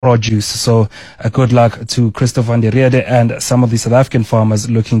produce. So good luck to Christopher Ndiriade and some of the South African farmers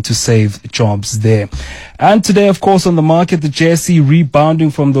looking to save jobs there. And today, of course, on the market, the JSE rebounding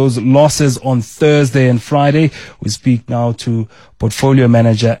from those losses on Thursday and Friday. We speak now to portfolio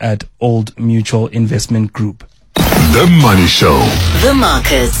manager at Old Mutual Investment Group. The Money Show. The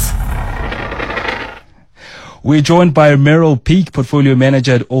markets. We're joined by Meryl Peake, portfolio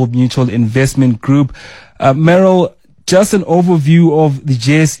manager at Old Mutual Investment Group. Meryl, just an overview of the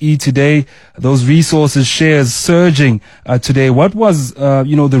JSE today, those resources shares surging today. What was,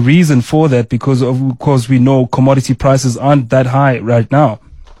 the reason for that? Because of course we know commodity prices aren't that high right now.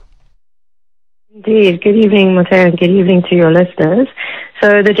 Indeed. Good evening, Matteo, and good evening to your listeners.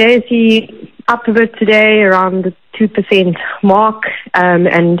 So the JSE up a bit today, around the 2% mark,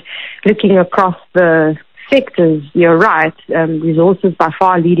 and looking across the sectors, you're right, resources by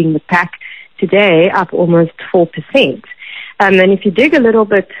far leading the pack today, up almost 4%. And if you dig a little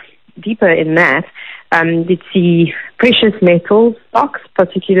bit deeper in that, you'd see precious metals stocks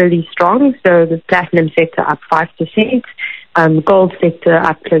particularly strong. So the platinum sector up 5%, gold sector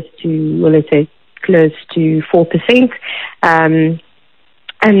up close to 4%. And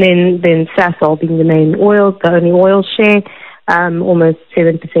then Sasol being the only oil share, almost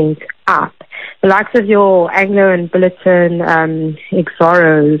 7% up. The likes of your Anglo and Billiton,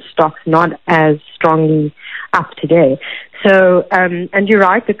 Exxaro stocks not as strongly up today. So, and you're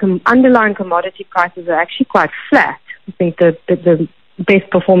right, the underlying commodity prices are actually quite flat. I think the best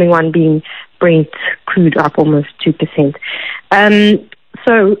performing one being Brent crude up almost 2%.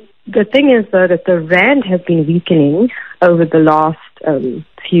 So the thing is though that the rand has been weakening over the last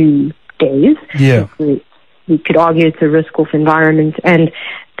few days. Yeah. We could argue it's a risk-off environment, and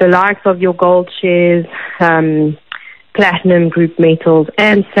the likes of your gold shares, platinum group metals,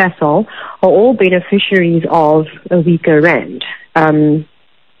 and Sasol are all beneficiaries of a weaker rand when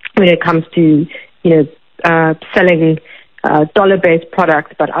it comes to selling dollar-based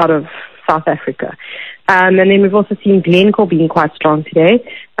products but out of South Africa. And then we've also seen Glencore being quite strong today.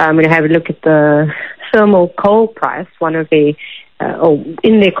 When I have a look at the thermal coal price, one of the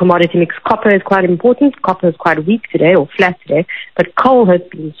in their commodity mix, copper is quite important. Copper is quite weak today, or flat today, but coal has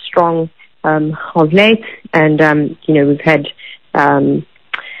been strong of late, and we've had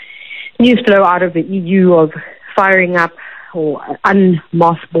news flow out of the EU of firing up or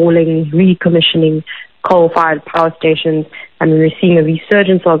unmothballing, recommissioning coal-fired power stations, and we're seeing a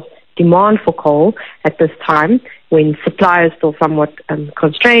resurgence of demand for coal at this time when supply is still somewhat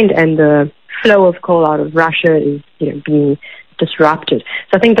constrained, and the flow of coal out of Russia is being disrupted.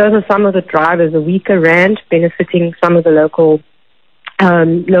 So I think those are some of the drivers: a weaker rand benefiting some of the local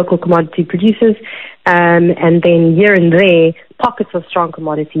commodity producers, and then here and there pockets of strong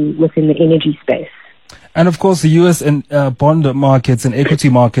commodity within the energy space. And of course, the U.S. and bond markets and equity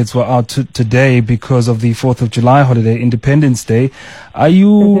markets were out today because of the 4th of July holiday, Independence Day. Are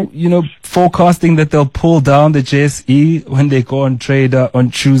you, forecasting that they'll pull down the JSE when they go on trade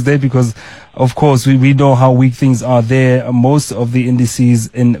on Tuesday? Because, of course, we know how weak things are there. Most of the indices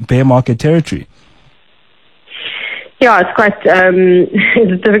in bear market territory. Yeah, it's quite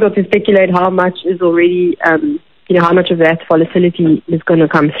it's difficult to speculate how much is already how much of that volatility is going to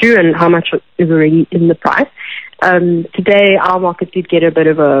come through and how much is already in the price. Today, our market did get a bit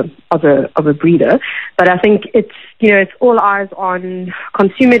of a breather, but I think it's all eyes on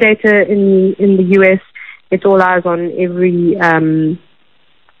consumer data in the US. It's all eyes on every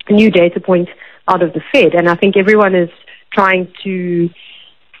new data point out of the Fed, and I think everyone is trying to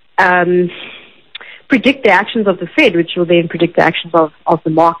predict the actions of the Fed, which will then predict the actions of the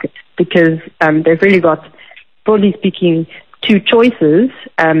market, because they've really got, broadly speaking, two choices.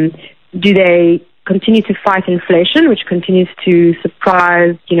 Do they continue to fight inflation, which continues to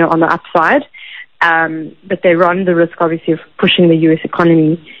surprise, on the upside, but they run the risk, obviously, of pushing the U.S.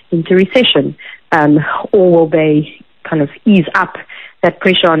 economy into recession, or will they kind of ease up that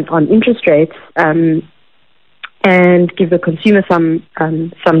pressure on interest rates and give the consumer some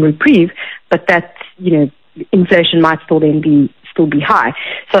reprieve, but that inflation might still be high.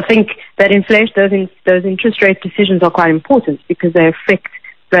 So I think that inflation, those interest rate decisions are quite important because they affect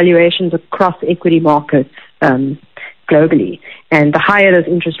valuations across equity markets globally. And the higher those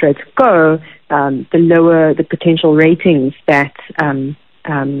interest rates go, the lower the potential ratings that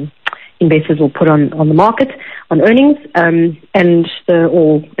investors will put on the market, on earnings.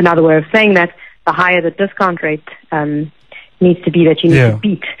 Or another way of saying that, the higher the discount rate needs to be that you need to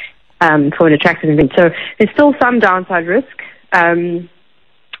beat for an attractive investment. So there's still some downside risk. And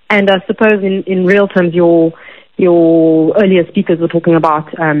I suppose in real terms, your earlier speakers were talking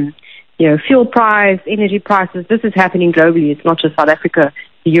about, fuel price, energy prices. This is happening globally. It's not just South Africa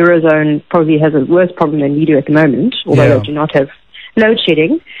the Eurozone probably has a worse problem than we do at the moment, although they do not have load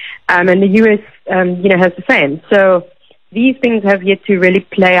shedding. And the US, has the same. So these things have yet to really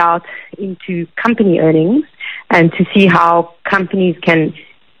play out into company earnings and to see how companies can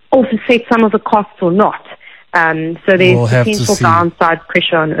offset some of the costs or not. So there's potential downside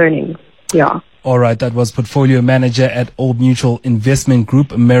pressure on earnings. Yeah. All right. That was portfolio manager at Old Mutual Investment Group,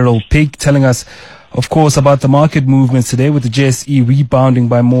 Meryl Peake, telling us, of course, about the market movements today, with the JSE rebounding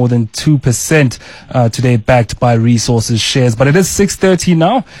by more than 2% today, backed by resources shares. But it is 6:30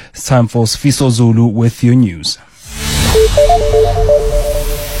 now. It's time for Sfiso Zulu with your news.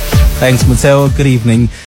 Thanks, Mateo. Good evening.